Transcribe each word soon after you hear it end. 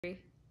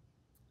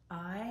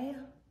I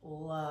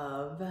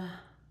love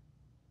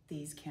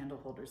these candle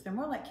holders. They're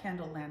more like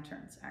candle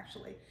lanterns,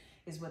 actually,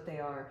 is what they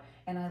are.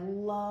 And I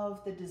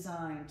love the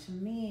design. To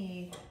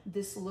me,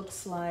 this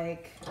looks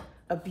like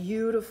a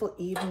beautiful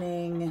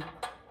evening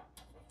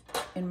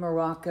in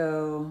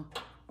Morocco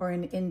or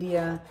in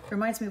India. It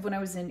reminds me of when I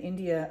was in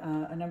India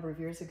a number of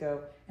years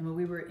ago, and when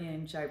we were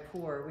in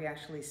Jaipur, we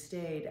actually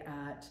stayed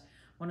at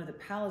one of the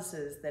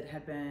palaces that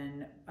had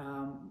been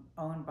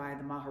owned by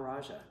the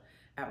Maharaja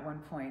at one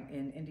point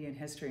in Indian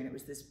history, and it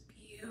was this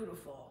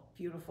beautiful,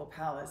 beautiful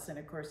palace. And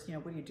of course, you know,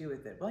 what do you do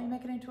with it? Well, you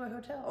make it into a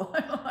hotel.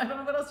 I don't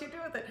know what else you do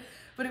with it,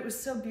 but it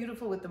was so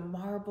beautiful with the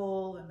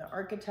marble and the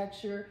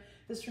architecture.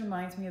 This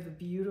reminds me of a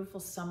beautiful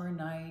summer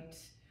night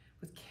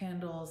with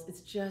candles.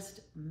 It's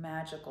just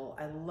magical.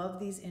 I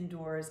love these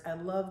indoors. I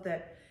love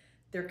that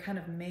they're kind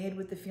of made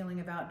with the feeling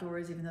of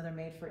outdoors, even though they're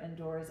made for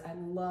indoors. I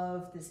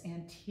love this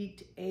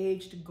antiqued,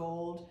 aged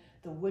gold.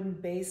 The wooden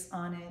base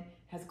on it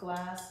has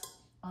glass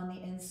on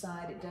the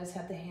inside. It does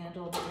have the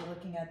handle that you're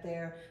looking at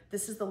there.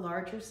 This is the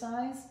larger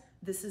size.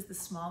 This is the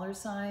smaller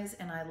size,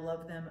 and I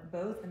love them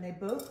both. And they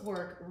both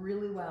work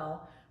really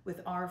well with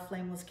our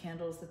flameless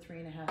candles, the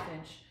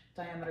 3.5-inch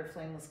diameter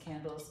flameless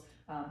candles.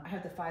 I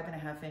have the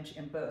 5.5-inch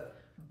in both.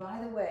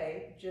 By the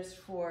way, just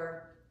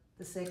for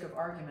the sake of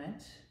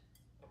argument,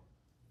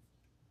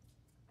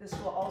 this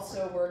will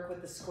also work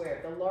with the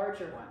square. The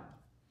larger one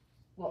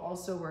will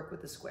also work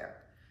with the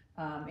square,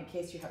 in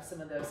case you have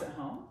some of those at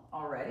home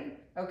already.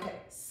 Okay,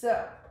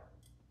 so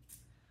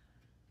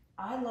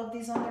I love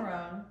these on their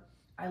own.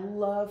 I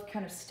love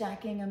kind of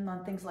stacking them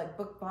on things like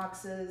book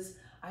boxes.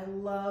 I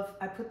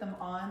put them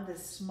on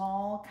this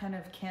small kind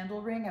of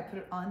candle ring. I put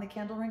it on the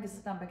candle ring because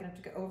it's not big enough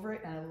to go over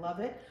it, and I love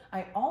it.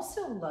 I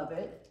also love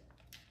it.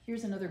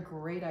 Here's another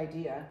great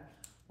idea.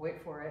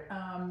 Wait for it.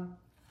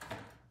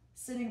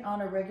 Sitting on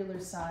a regular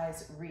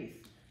size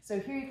wreath. So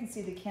here you can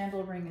see the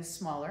candle ring is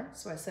smaller.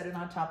 So I set it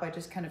on top. I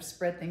just kind of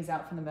spread things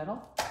out from the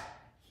middle.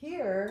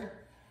 Here,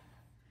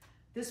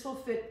 this will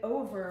fit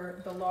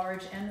over the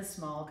large and the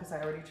small because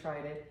I already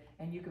tried it,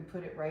 and you can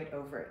put it right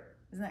over it.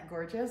 Isn't that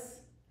gorgeous?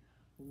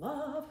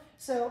 Love.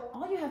 So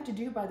all you have to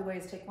do, by the way,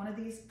 is take one of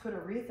these, put a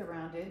wreath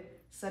around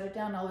it, set it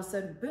down, all of a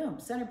sudden, boom,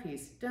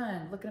 centerpiece,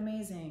 done, looking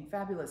amazing,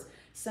 fabulous.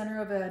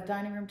 Center of a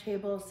dining room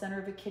table, center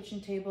of a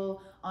kitchen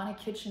table, on a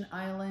kitchen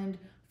island,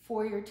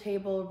 foyer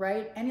table,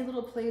 right? Any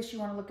little place you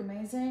want to look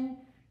amazing,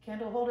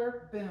 candle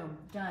holder, boom,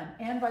 done.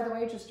 And by the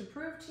way, just to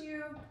prove to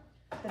you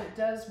that it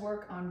does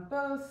work on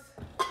both,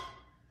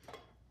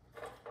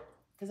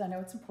 because I know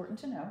it's important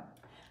to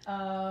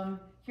know.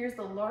 Here's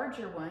the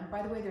larger one.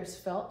 By the way, there's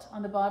felt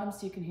on the bottom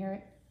so you can hear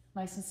it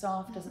nice and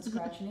soft, doesn't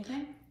scratch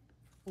anything.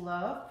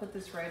 Love, put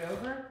this right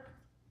over.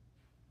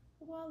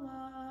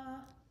 Voila.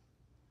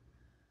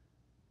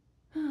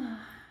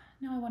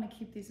 Now I want to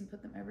keep these and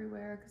put them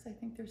everywhere because I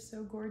think they're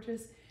so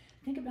gorgeous.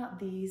 Think about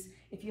these,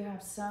 if you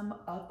have some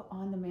up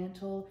on the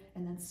mantle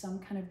and then some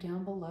kind of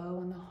down below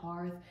on the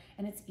hearth,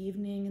 and it's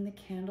evening and the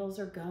candles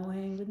are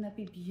going, wouldn't that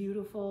be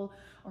beautiful?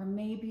 Or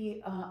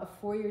maybe a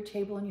foyer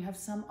table and you have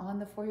some on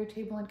the foyer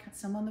table and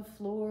some on the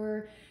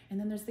floor, and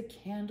then there's the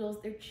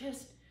candles. They're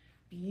just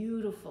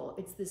beautiful.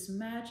 It's this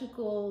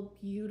magical,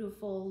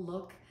 beautiful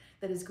look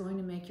that is going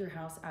to make your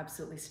house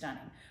absolutely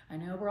stunning. I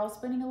know we're all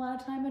spending a lot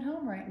of time at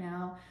home right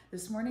now.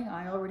 This morning,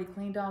 I already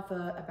cleaned off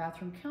a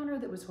bathroom counter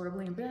that was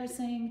horribly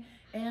embarrassing,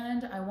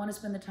 and I want to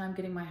spend the time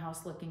getting my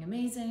house looking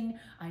amazing.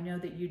 I know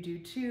that you do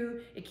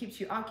too. It keeps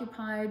you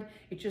occupied.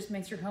 It just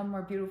makes your home a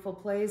more beautiful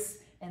place,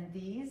 and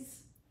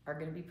these are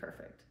going to be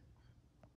perfect.